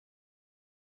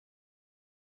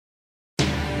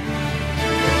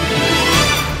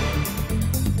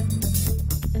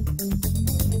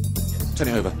Turn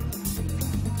it over.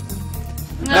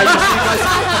 Now you see, guys.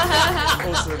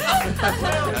 Awesome.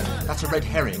 That's a red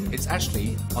herring. It's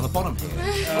actually on the bottom here.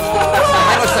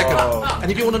 Hang on a second.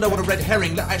 And if you want to know what a red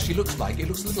herring actually looks like, it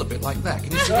looks a little bit like that.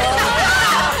 Can you see that?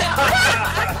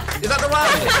 Is that the one?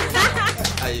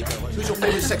 There you go. Who's your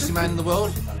favourite sexy man in the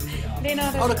world?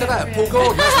 Leonardo. Oh, look at that. Paul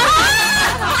Gordon.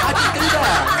 How did you do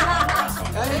that?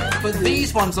 But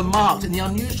these ones are marked in the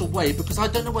unusual way because I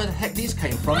don't know where the heck these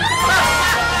came from. You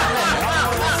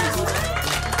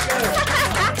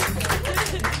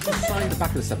signed the back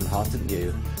of the 7 Heart, didn't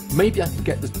you? Maybe I can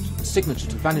get the signature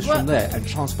to vanish from there and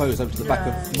transpose over to the back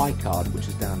of my card, which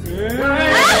is down here.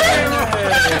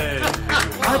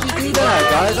 How do you do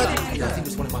that, guys? I think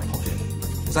there's one in my pocket.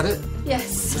 Is that it?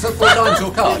 Yes. Is that 4 dimes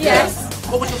your card? Yes.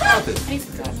 What was your card then? Ace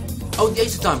of Diamonds. Oh, the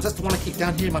Ace of Diamonds. That's the one I keep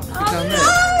down here in my pocket down there.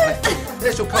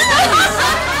 There's your card.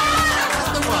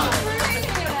 That's the one.